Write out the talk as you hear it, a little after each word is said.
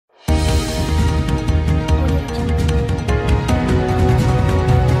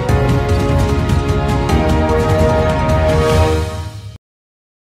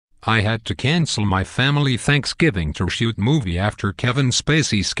I had to cancel my family Thanksgiving to shoot movie after Kevin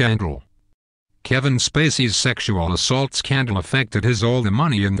Spacey scandal. Kevin Spacey's sexual assault scandal affected his all the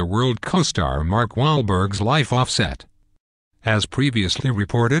money in the world co-star Mark Wahlberg's life offset. As previously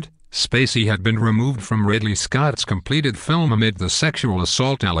reported, Spacey had been removed from Ridley Scott's completed film amid the sexual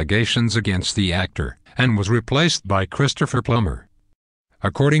assault allegations against the actor, and was replaced by Christopher Plummer.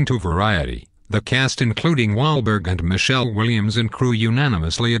 According to Variety, the cast including Wahlberg and Michelle Williams and crew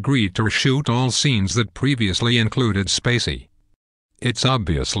unanimously agreed to reshoot all scenes that previously included Spacey. It's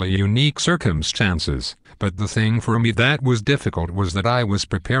obviously unique circumstances, but the thing for me that was difficult was that I was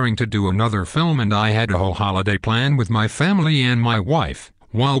preparing to do another film and I had a whole holiday plan with my family and my wife,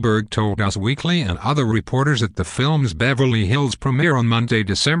 Wahlberg told Us Weekly and other reporters at the film's Beverly Hills premiere on Monday,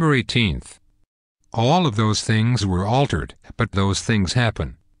 December 18th. All of those things were altered, but those things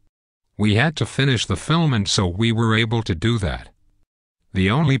happen. We had to finish the film and so we were able to do that. The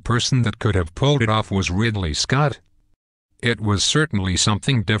only person that could have pulled it off was Ridley Scott. It was certainly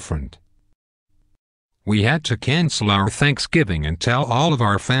something different. We had to cancel our Thanksgiving and tell all of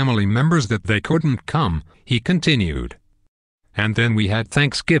our family members that they couldn't come, he continued. And then we had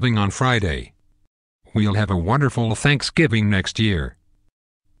Thanksgiving on Friday. We'll have a wonderful Thanksgiving next year.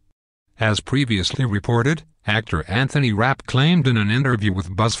 As previously reported, actor Anthony Rapp claimed in an interview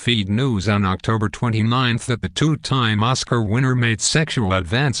with BuzzFeed News on October 29 that the two-time Oscar winner made sexual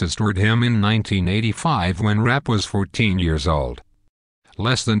advances toward him in 1985 when Rapp was 14 years old.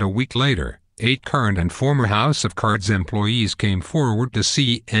 Less than a week later, 8 current and former House of Cards employees came forward to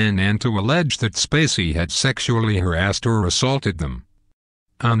CNN to allege that Spacey had sexually harassed or assaulted them.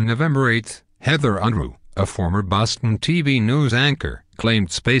 On November 8, Heather Unruh, a former Boston TV news anchor, claimed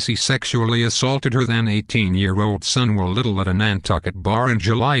Spacey sexually assaulted her then 18-year-old son Will Little at a Nantucket bar in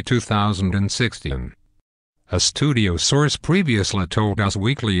July 2016. A studio source previously told Us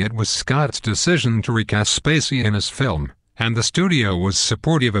Weekly it was Scott's decision to recast Spacey in his film, and the studio was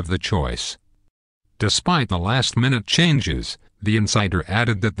supportive of the choice. Despite the last-minute changes, the insider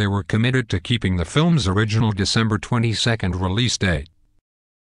added that they were committed to keeping the film's original December 22 release date.